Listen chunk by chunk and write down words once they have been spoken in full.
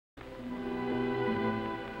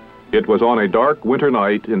It was on a dark winter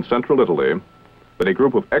night in central Italy that a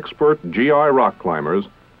group of expert GI rock climbers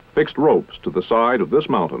fixed ropes to the side of this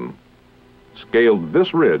mountain, scaled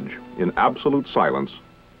this ridge in absolute silence,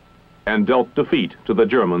 and dealt defeat to the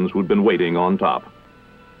Germans who'd been waiting on top.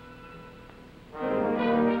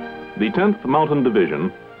 The 10th Mountain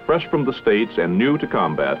Division, fresh from the States and new to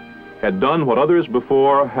combat, had done what others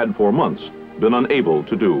before had for months been unable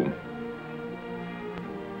to do.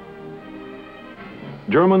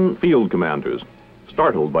 German field commanders,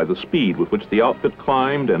 startled by the speed with which the outfit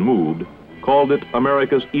climbed and moved, called it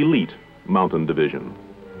America's elite mountain division.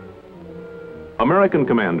 American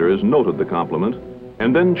commanders noted the compliment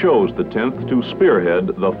and then chose the 10th to spearhead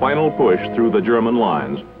the final push through the German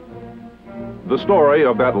lines. The story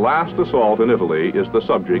of that last assault in Italy is the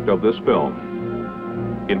subject of this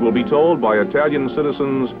film. It will be told by Italian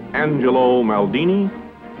citizens Angelo Maldini,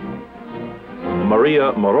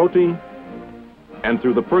 Maria Morotti, and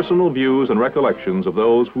through the personal views and recollections of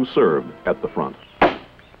those who served at the front.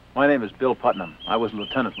 My name is Bill Putnam. I was a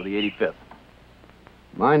lieutenant with the 85th.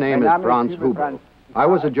 My name is Franz Huber. I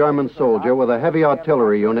was a German soldier with a heavy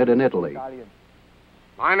artillery unit in Italy.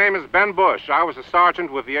 My name is Ben Bush. I was a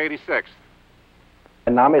sergeant with the 86th.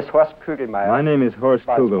 My name is Horst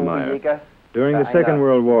Kugelmeyer. During the Second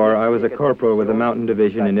World War, I was a corporal with the Mountain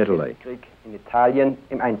Division in Italy.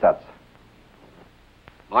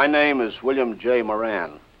 My name is William J.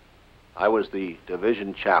 Moran. I was the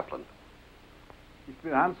division chaplain.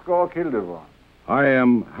 I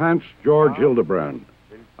am Hans Georg Hildebrand.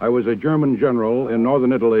 I was a German general in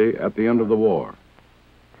northern Italy at the end of the war.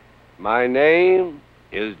 My name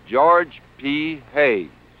is George P. Hayes.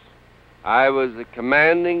 I was the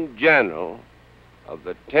commanding general of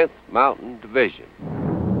the 10th Mountain Division.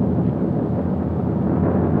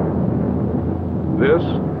 This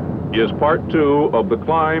is part 2 of The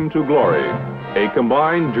Climb to Glory, a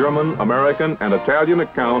combined German, American, and Italian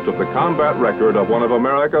account of the combat record of one of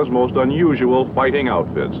America's most unusual fighting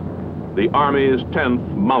outfits, the Army's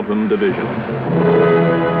 10th Mountain Division.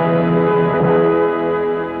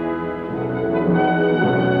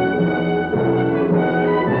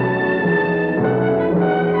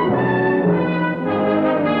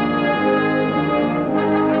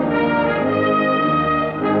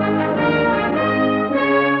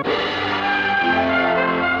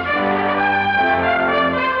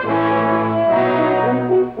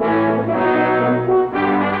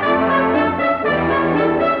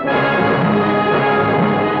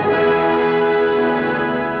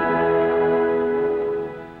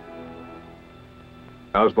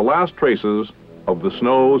 As the last traces of the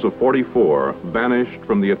snows of '44 vanished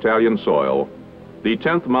from the Italian soil, the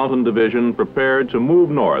 10th Mountain Division prepared to move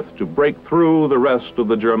north to break through the rest of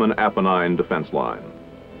the German Apennine defense line.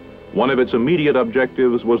 One of its immediate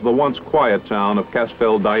objectives was the once quiet town of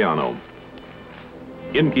Casteldaiano.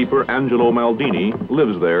 Innkeeper Angelo Maldini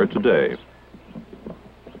lives there today.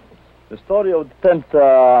 The story of the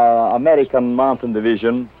 10th American Mountain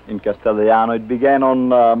Division in Casteldaiano, it began on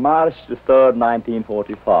March the 3rd,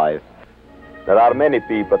 1945. There are many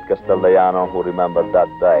people at Casteldaiano who remember that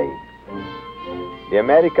day. The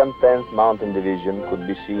American 10th Mountain Division could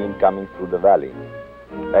be seen coming through the valley.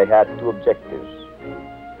 They had two objectives.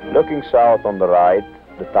 Looking south on the right,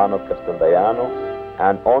 the town of Casteldaiano,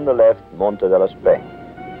 and on the left, Monte della Speng.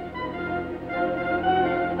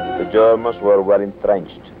 The Germans were well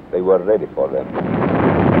entrenched. They were ready for them.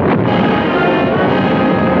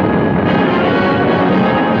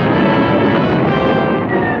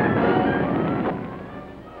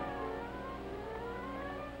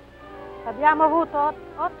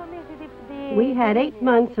 We had 8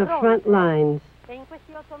 months of front lines.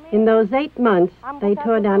 In those 8 months, they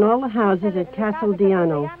tore down all the houses at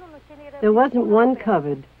Casteldaiano. There wasn't one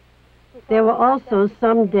covered. There were also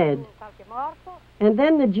some dead. And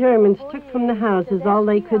then the Germans took from the houses all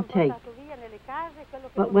they could take.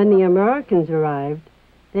 But when the Americans arrived,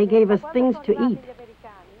 they gave us things to eat.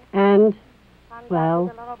 And,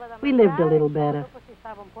 well, we lived a little better.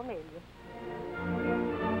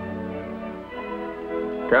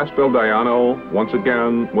 Casteldaiano, once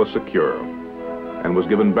again, was secure and was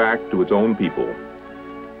given back to its own people.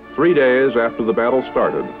 3 days after the battle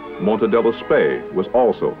started, Monte della Speng was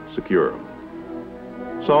also secure.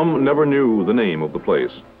 Some never knew the name of the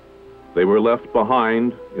place. They were left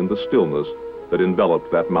behind in the stillness that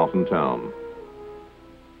enveloped that mountain town.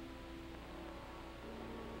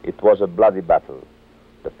 It was a bloody battle.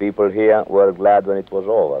 The people here were glad when it was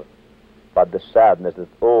over. But the sadness that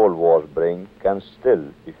all wars bring can still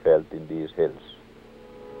be felt in these hills.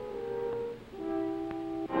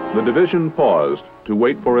 The division paused to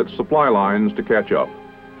wait for its supply lines to catch up.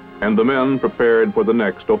 and the men prepared for the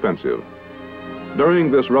next offensive.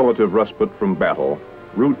 During this relative respite from battle,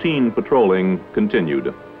 routine patrolling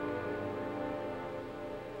continued.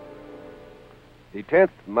 The 10th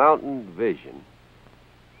Mountain Division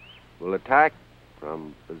will attack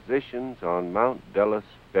from positions on Mount Dallas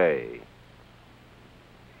Bay.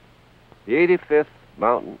 The 85th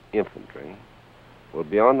Mountain Infantry will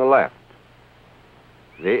be on the left,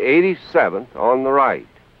 the 87th on the right.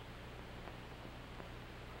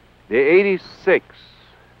 The 86th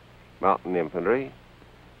Mountain Infantry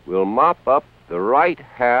will mop up the right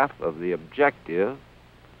half of the objective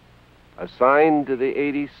assigned to the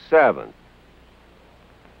 87th.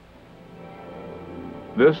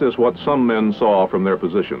 This is what some men saw from their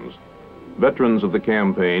positions. Veterans of the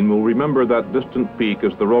campaign will remember that distant peak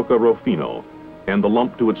as the Rocca Rufino and the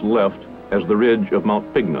lump to its left as the ridge of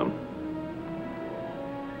Mount Pigna.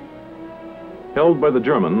 Held by the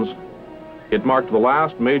Germans, it marked the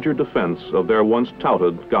last major defense of their once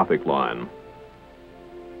touted Gothic line.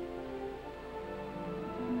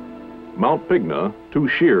 Mount Pigna, too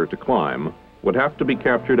sheer to climb, would have to be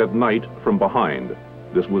captured at night from behind.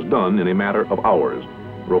 This was done in a matter of hours.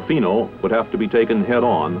 Rufino would have to be taken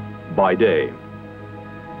head-on by day.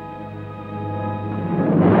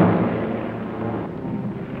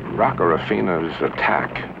 Rocca Rufino's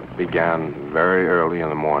attack began very early in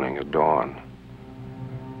the morning at dawn.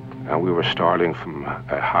 And we were starting from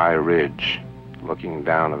a high ridge, looking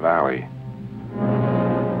down a valley.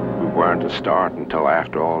 We weren't to start until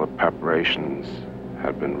after all the preparations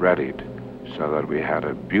had been readied, so that we had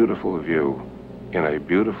a beautiful view in a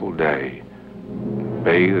beautiful day,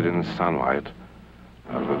 bathed in sunlight,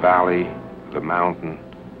 of the valley, the mountain,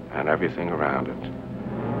 and everything around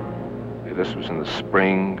it. This was in the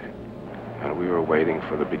spring, and we were waiting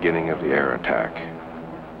for the beginning of the air attack.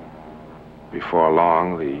 Before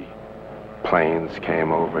long, the planes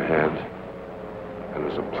came overhead, and it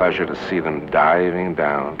was a pleasure to see them diving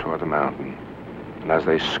down toward the mountain. And as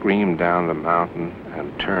they screamed down the mountain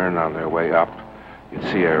and turned on their way up, you'd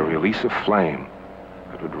see a release of flame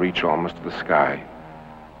that would reach almost to the sky.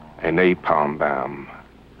 A napalm bomb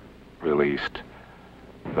released.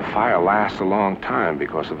 The fire lasts a long time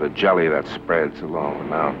because of the jelly that spreads along the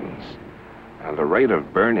mountains. And the rate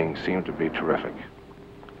of burning seemed to be terrific.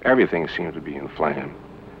 Everything seemed to be in flame.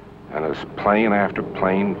 And as plane after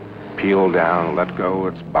plane peeled down, let go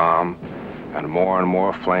its bomb, and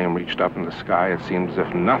more flame reached up in the sky, it seemed as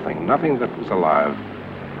if nothing that was alive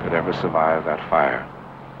could ever survive that fire.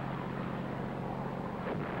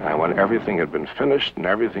 And when everything had been finished and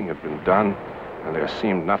everything had been done, and there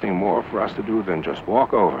seemed nothing more for us to do than just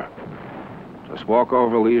walk over. Just walk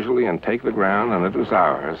over leisurely and take the ground, and it was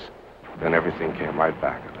ours. Then everything came right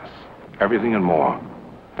back at us. Everything and more.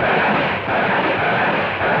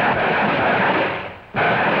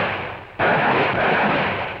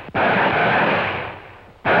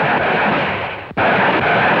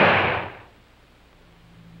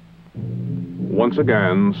 Once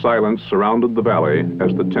again, silence surrounded the valley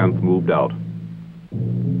as the 10th moved out.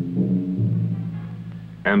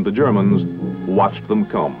 And the Germans watched them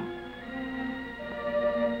come.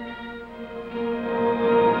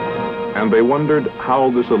 And they wondered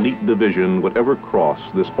how this elite division would ever cross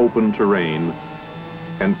this open terrain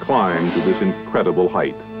and climb to this incredible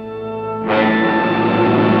height.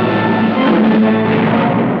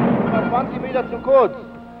 20 Meter zu kurz.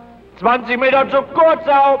 20 Meter zu kurz,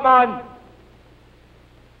 Herr Hauptmann.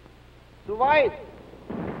 Zu weit.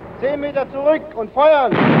 10 Meter zurück und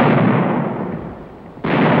feuern.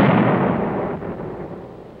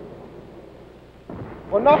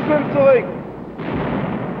 Und noch 5 zurück.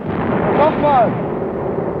 Und nochmal.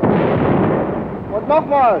 Und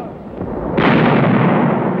nochmal.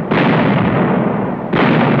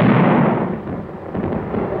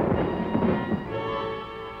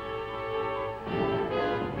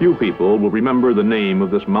 Few people will remember the name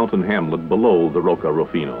of this mountain hamlet below the Rocca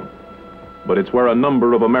Rufino. But it's where a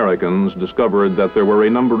number of Americans discovered that there were a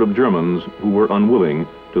number of Germans who were unwilling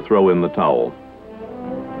to throw in the towel.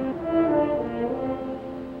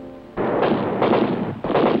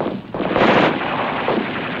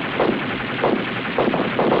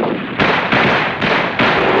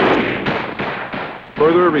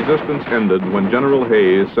 Further resistance ended when General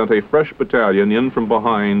Hayes sent a fresh battalion in from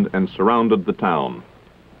behind and surrounded the town.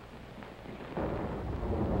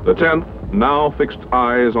 The 10th now fixed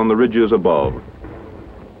eyes on the ridges above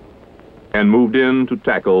and moved in to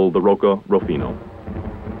tackle the Rocca Rufino.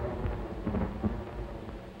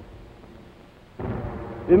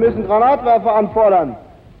 Wir müssen Granatwerfer anfordern.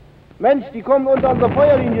 Mensch, die kommen unter unserer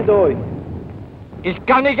Feuerlinie durch. Ich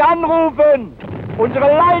kann nicht anrufen. Unsere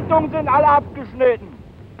Leitungen sind alle abgeschnitten.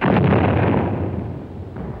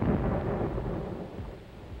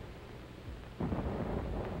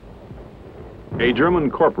 A German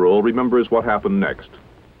corporal remembers what happened next.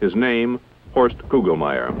 His name, Horst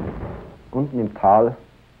Kugelmeier. Unten im Tal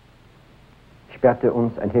sperrte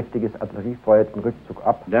uns ein heftiges Artilleriefeuer den Rückzug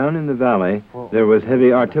ab. Down in the valley, there was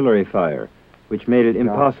heavy artillery fire, which made it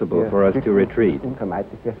impossible for us to retreat.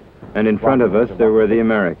 And in front of us, there were the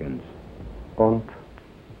Americans.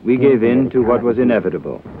 We gave in to what was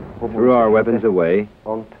inevitable, threw our weapons away,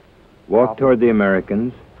 walked toward the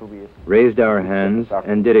Americans, raised our hands,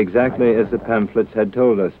 and did exactly as the pamphlets had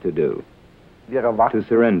told us to do, to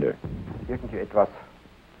surrender.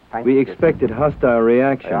 We expected hostile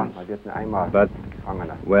reactions, but,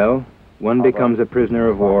 well, one becomes a prisoner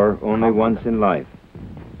of war only once in life.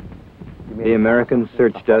 The Americans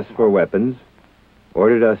searched us for weapons,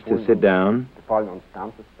 ordered us to sit down,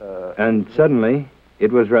 and suddenly,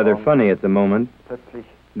 it was rather funny at the moment,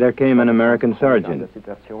 there came an American sergeant,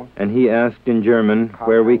 and he asked in German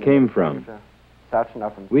where we came from.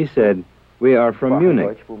 We said, we are from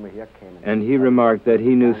Munich, and he remarked that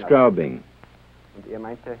he knew Straubing.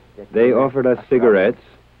 They offered us cigarettes,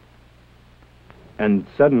 and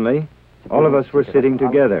suddenly, all of us were sitting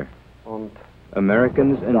together,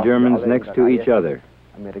 Americans and Germans next to each other,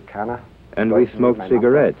 and we smoked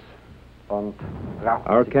cigarettes.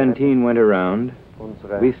 Our canteen went around.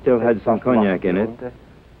 We still had some cognac in it,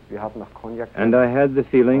 and I had the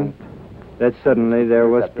feeling that suddenly there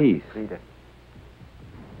was peace.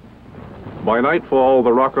 By nightfall,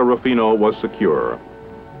 the Rocca Rufino was secure,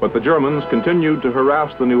 but the Germans continued to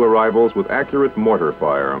harass the new arrivals with accurate mortar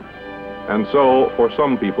fire. And so, for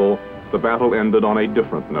some people, the battle ended on a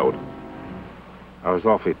different note. I was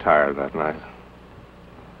awfully tired that night,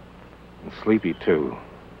 and sleepy too.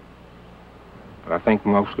 But I think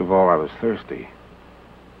most of all I was thirsty.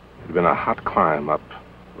 It had been a hot climb up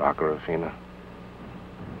Rocca Rufino.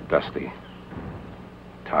 Dusty,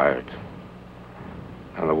 tired,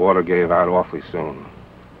 and the water gave out awfully soon.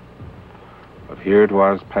 But here it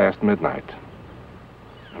was past midnight,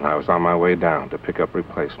 and I was on my way down to pick up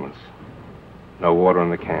replacements. No water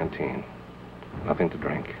in the canteen, nothing to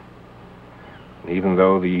drink. And even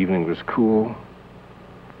though the evening was cool,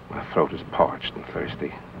 my throat was parched and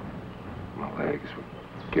thirsty. My legs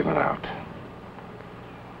were giving out.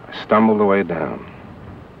 I stumbled the way down.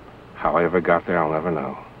 How I ever got there, I'll never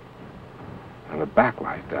know. And the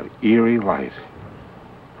backlight, that eerie light,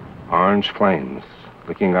 orange flames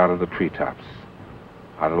licking out of the treetops,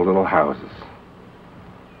 out of the little houses.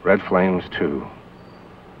 Red flames, too.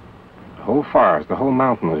 The whole forest, the whole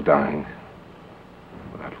mountain was dying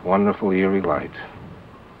with that wonderful, eerie light.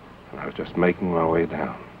 And I was just making my way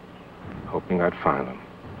down, hoping I'd find them,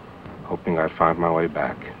 hoping I'd find my way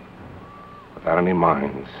back, without any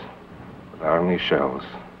mines, without any shells,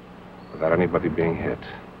 without anybody being hit.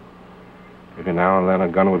 Every now and then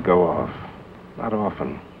a gun would go off. Not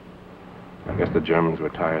often. I guess the Germans were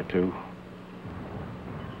tired too.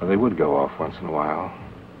 But they would go off once in a while.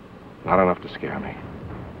 Not enough to scare me.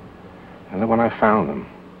 And then when I found them,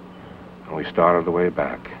 and we started the way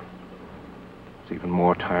back, I was even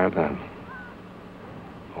more tired then.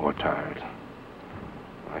 More tired.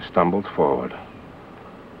 I stumbled forward,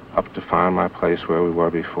 up to find my place where we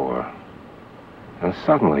were before. And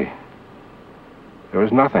suddenly, there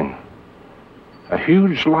was nothing. A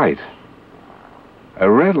huge light. A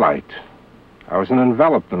red light. I was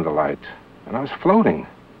enveloped in the light, and I was floating.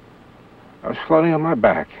 I was floating on my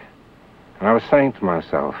back, and I was saying to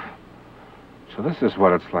myself, so this is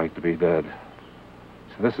what it's like to be dead.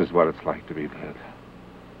 So this is what it's like to be dead.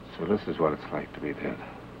 So this is what it's like to be dead.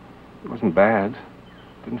 It wasn't bad.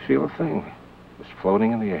 Didn't feel a thing. Just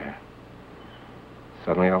floating in the air.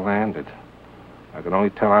 Suddenly I landed. I could only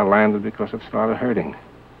tell I landed because it started hurting.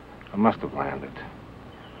 I must have landed.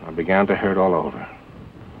 I began to hurt all over.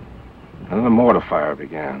 And then the mortar fire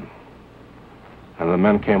began. And the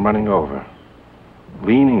men came running over,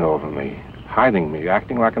 leaning over me, hiding me,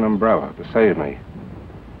 acting like an umbrella to save me,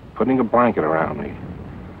 putting a blanket around me.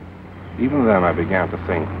 Even then I began to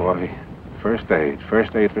think, boy, first aid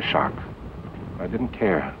for shock. I didn't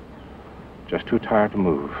care. Just too tired to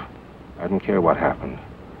move. I didn't care what happened.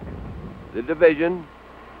 The division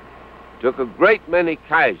took a great many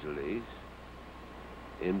casualties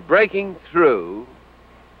in breaking through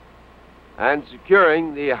and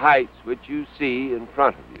securing the heights which you see in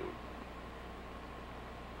front of you.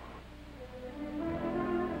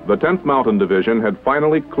 The 10th Mountain Division had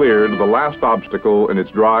finally cleared the last obstacle in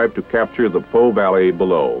its drive to capture the Po Valley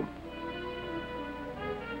below.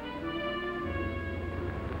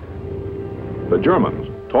 The Germans,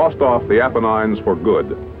 tossed off the Apennines for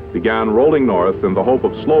good, began rolling north in the hope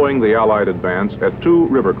of slowing the Allied advance at 2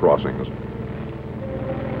 river crossings.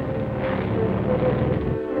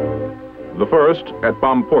 The first at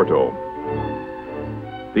Bomporto,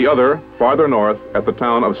 the other farther north at the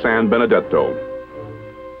town of San Benedetto.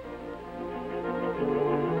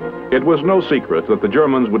 It was no secret that the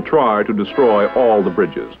Germans would try to destroy all the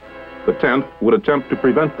bridges. The 10th would attempt to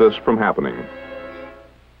prevent this from happening.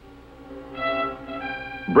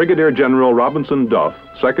 Brigadier General Robinson Duff,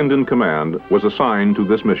 second in command, was assigned to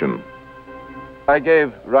this mission. I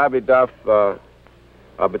gave Robbie Duff a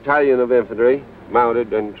battalion of infantry,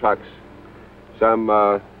 mounted in trucks, some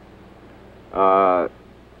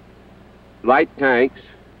light tanks,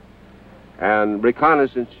 and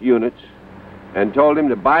reconnaissance units, and told him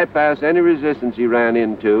to bypass any resistance he ran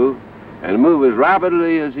into and move as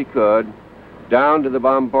rapidly as he could down to the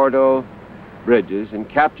Bomporto bridges and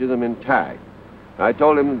capture them intact. I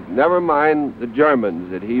told him never mind the Germans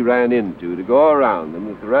that he ran into, to go around them,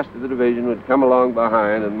 that the rest of the division would come along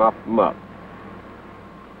behind and mop them up.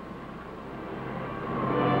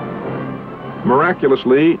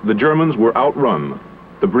 Miraculously, the Germans were outrun.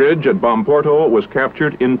 The bridge at Bomporto was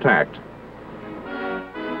captured intact.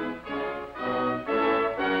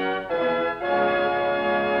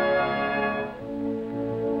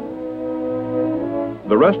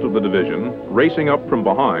 The rest of the division, racing up from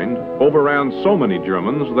behind, overran so many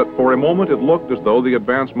Germans that for a moment it looked as though the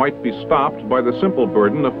advance might be stopped by the simple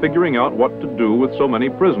burden of figuring out what to do with so many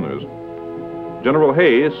prisoners. General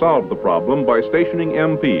Hayes solved the problem by stationing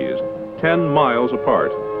MPs 10 miles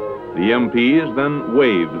apart. The MPs then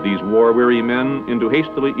waved these war-weary men into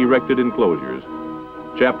hastily erected enclosures.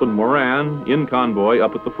 Chaplain Moran, in convoy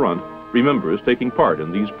up at the front, remembers taking part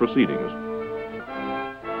in these proceedings.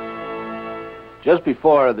 Just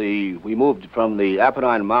before we moved from the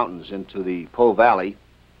Apennine Mountains into the Po Valley,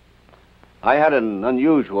 I had an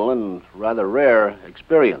unusual and rather rare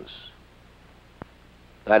experience.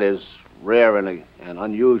 That is, rare and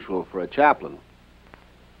unusual for a chaplain.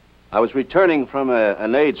 I was returning from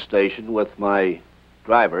an aid station with my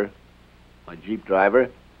driver, my Jeep driver,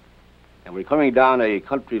 and we're coming down a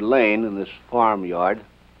country lane in this farmyard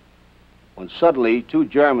when suddenly 2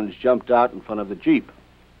 Germans jumped out in front of the Jeep.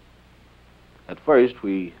 At first,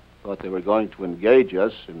 we thought they were going to engage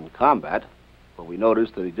us in combat, but we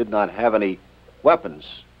noticed that they did not have any weapons.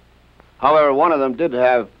 However, one of them did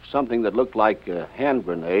have something that looked like a hand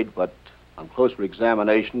grenade, but on closer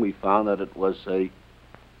examination, we found that it was a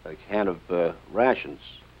can of rations.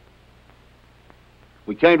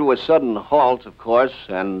 We came to a sudden halt, of course,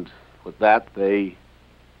 and with that, they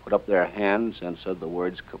put up their hands and said the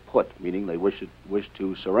words kaput, meaning they wished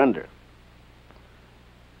to surrender.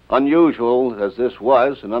 Unusual as this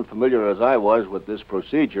was, and unfamiliar as I was with this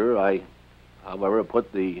procedure, I, however,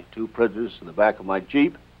 put the 2 prisoners in the back of my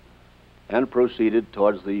Jeep and proceeded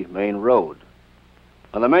towards the main road.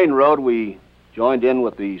 On the main road, we joined in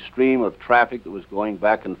with the stream of traffic that was going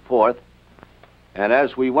back and forth, and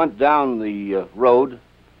as we went down the road,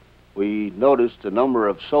 we noticed a number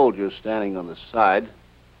of soldiers standing on the side,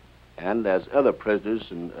 and as other prisoners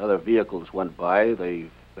and other vehicles went by, they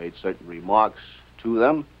made certain remarks to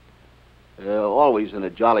them. Always in a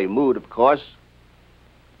jolly mood, of course.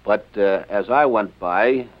 But as I went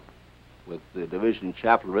by, with the division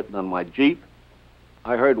chaplain written on my Jeep,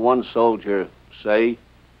 I heard one soldier say,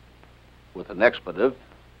 with an expletive,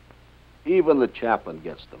 "Even the chaplain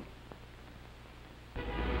gets them."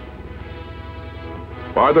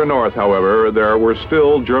 Farther north, however, there were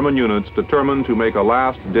still German units determined to make a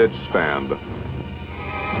last-ditch stand.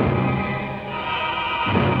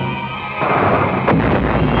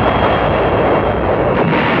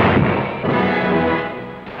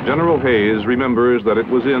 General Hayes remembers that it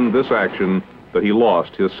was in this action that he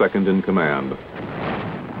lost his second in command.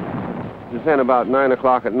 It was then about 9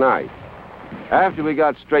 o'clock at night. After we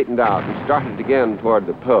got straightened out and started again toward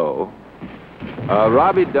the Po,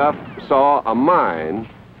 Robbie Duff saw a mine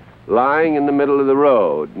lying in the middle of the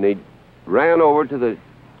road, and he ran over to the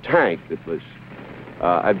tank that was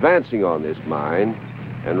advancing on this mine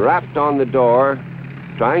and rapped on the door,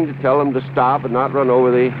 trying to tell them to stop and not run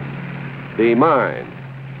over the mine.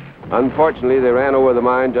 Unfortunately, they ran over the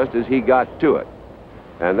mine just as he got to it,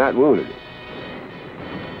 and that wounded him.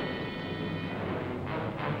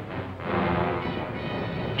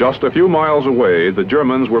 Just a few miles away, the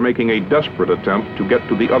Germans were making a desperate attempt to get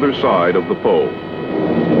to the other side of the Po.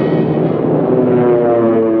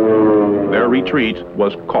 Their retreat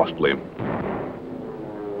was costly.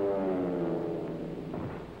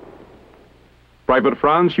 Private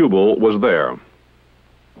Franz Hubel was there.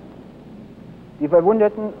 Die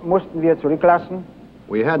Verwundeten mussten wir zurücklassen.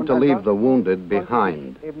 We had to leave the wounded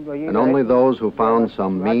behind, and only those who found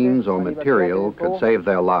some means or material could save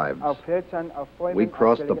their lives. We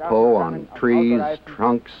crossed the Po on trees,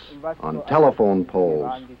 trunks, on telephone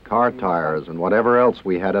poles, car tires, and whatever else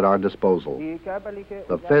we had at our disposal.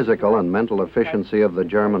 The physical and mental efficiency of the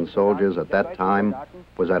German soldiers at that time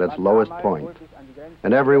was at its lowest point,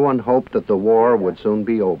 and everyone hoped that the war would soon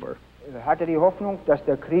be over.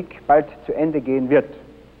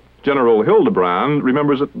 General Hildebrand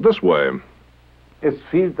remembers it this way. Es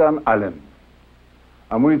fehlt an allem.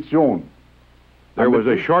 Ammunition. There was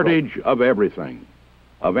a shortage of everything.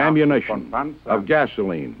 Of ammunition, of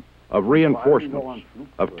gasoline, of reinforcements,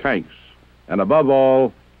 of tanks, and above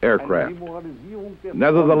all, aircraft.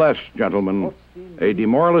 Nevertheless, gentlemen, a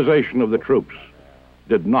demoralization of the troops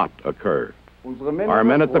did not occur. Our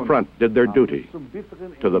men at the front did their duty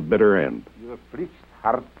to the bitter end.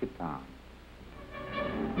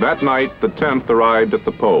 That night, the 10th arrived at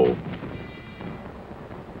the Po.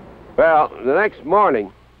 Well, the next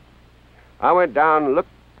morning, I went down and looked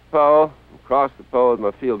at the Po, across the Po with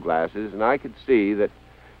my field glasses, and I could see that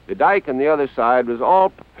the dike on the other side was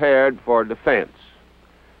all prepared for defense.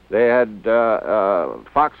 They had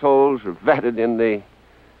foxholes were vetted in the,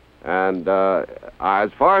 and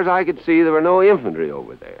as far as I could see, there were no infantry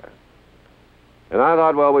over there. And I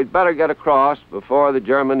thought, well, we'd better get across before the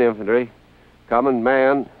German infantry come and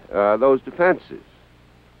man those defenses.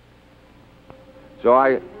 So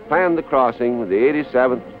I planned the crossing with the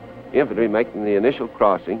 87th Infantry making the initial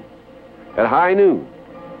crossing at high noon.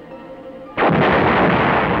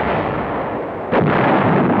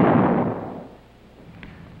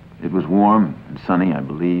 It was warm and sunny, I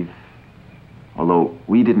believe, although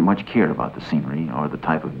we didn't much care about the scenery or the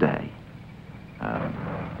type of day.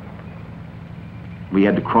 We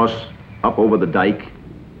had to cross up over the dike,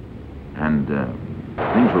 and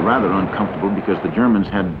things were rather uncomfortable because the Germans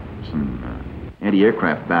had some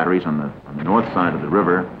anti-aircraft batteries on the north side of the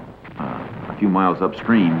river, a few miles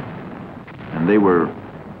upstream, and they were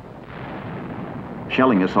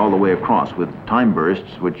shelling us all the way across with time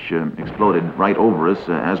bursts which exploded right over us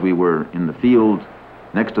as we were in the field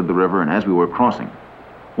next to the river and as we were crossing.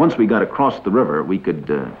 Once we got across the river, we could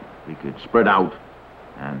spread out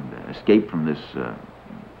and escape from this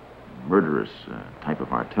murderous type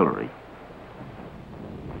of artillery.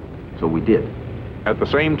 So we did. At the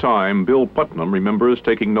same time, Bill Putnam remembers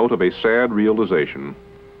taking note of a sad realization.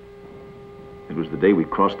 It was the day we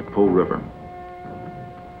crossed the Po River.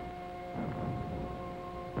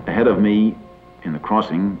 Ahead of me in the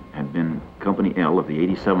crossing had been Company L of the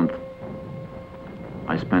 87th.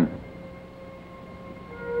 I spent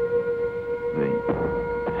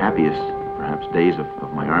the happiest, perhaps, days of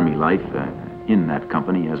my Army life in that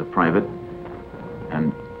company as a private,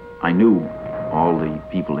 and I knew all the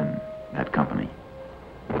people in that company.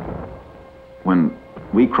 When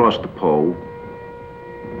we crossed the Po,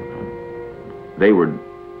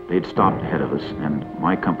 they'd stopped ahead of us, and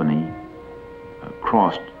my company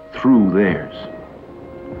crossed through theirs.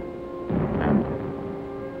 And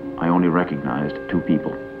I only recognized two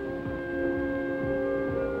people.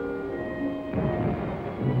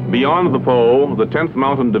 Beyond the Po, the 10th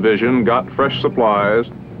Mountain Division got fresh supplies,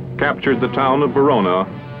 captured the town of Verona,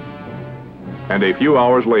 and a few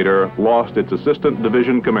hours later lost its assistant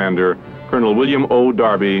division commander, Colonel William O.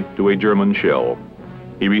 Darby, to a German shell.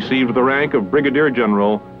 He received the rank of Brigadier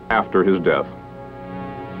General after his death.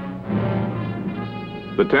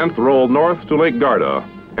 The 10th rolled north to Lake Garda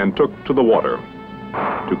and took to the water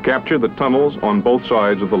to capture the tunnels on both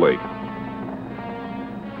sides of the lake.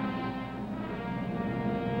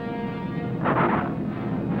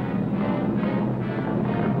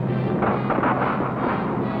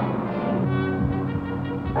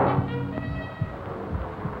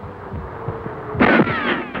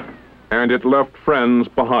 And it left friends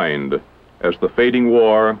behind as the fading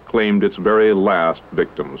war claimed its very last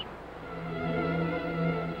victims.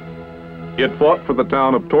 It fought for the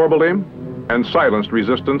town of Torbally and silenced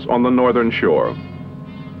resistance on the northern shore.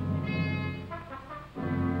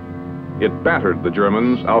 It battered the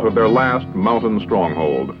Germans out of their last mountain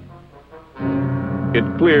stronghold. It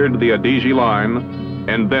cleared the Adige line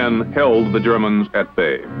and then held the Germans at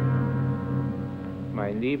bay.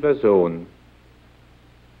 Mein lieber Sohn,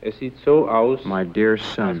 es sieht so aus, my dear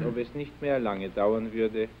son, als ob es nicht mehr lange dauern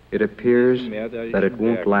würde, it appears that it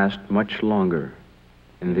won't last much longer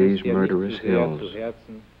in these murderous hills.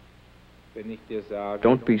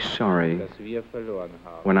 Don't be sorry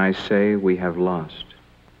when I say we have lost,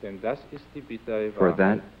 for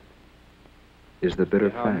that is the bitter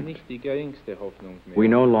fact. We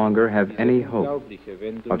no longer have any hope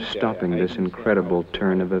of stopping this incredible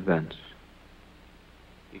turn of events.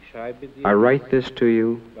 I write this to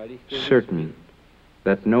you certain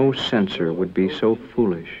that no censor would be so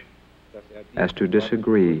foolish as to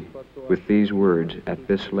disagree with these words at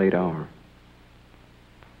this late hour.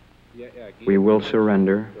 We will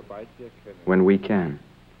surrender when we can.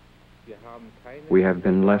 We have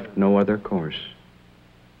been left no other course.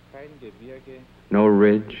 No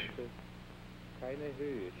ridge,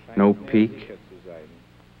 no peak,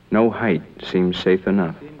 no height seems safe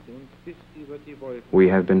enough. We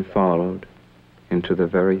have been followed into the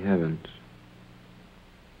very heavens.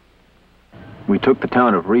 We took the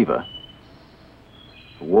town of Riva.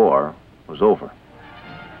 The war was over.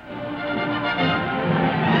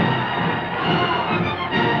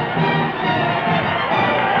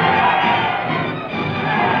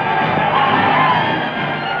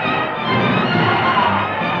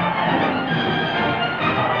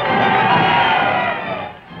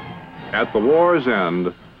 At the war's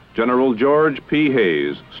end, General George P.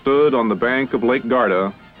 Hayes stood on the bank of Lake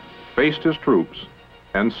Garda, faced his troops,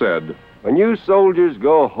 and said, "When you soldiers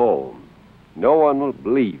go home, no one will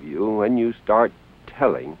believe you when you start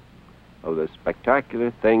telling of the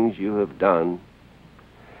spectacular things you have done.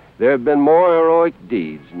 There have been more heroic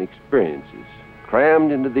deeds and experiences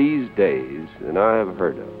crammed into these days than I have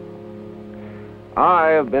heard of. I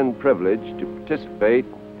have been privileged to participate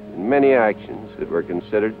in many actions that were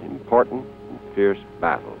considered important and fierce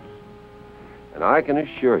battles. And I can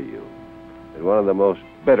assure you that one of the most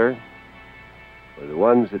bitter were the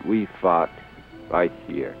ones that we fought right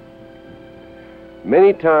here.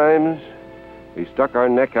 Many times we stuck our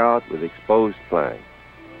neck out with exposed flank.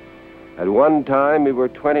 At one time we were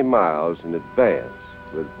 20 miles in advance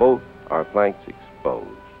with both our flanks exposed.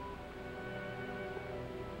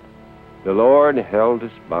 The Lord held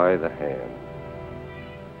us by the hand.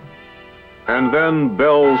 And then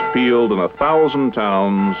bells pealed in 1,000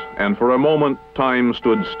 towns, and for a moment time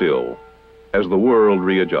stood still as the world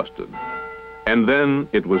readjusted. And then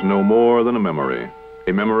it was no more than a memory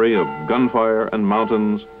of gunfire and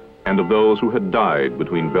mountains, and of those who had died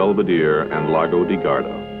between Belvedere and Lago di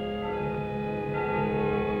Garda.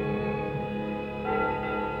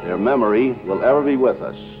 Their memory will ever be with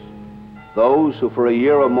us. Those who for a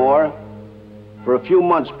year or more, for a few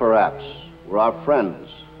months perhaps, were our friends,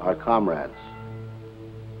 our comrades.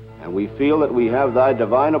 And we feel that we have thy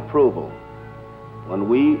divine approval when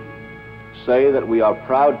we say that we are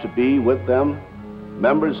proud to be with them,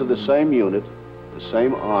 members of the same unit, the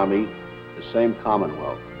same army, the same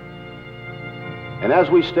commonwealth. And as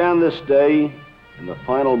we stand this day in the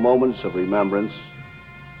final moments of remembrance,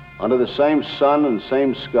 under the same sun and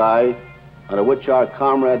same sky under which our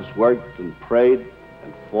comrades worked and prayed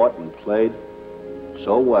and fought and played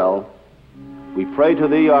so well, we pray to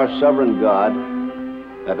thee, our sovereign God,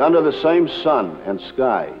 that under the same sun and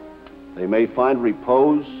sky they may find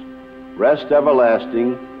repose, rest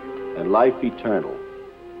everlasting, and life eternal,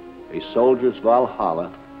 a soldier's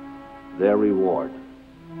Valhalla, their reward.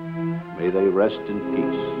 May they rest in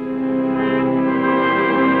peace.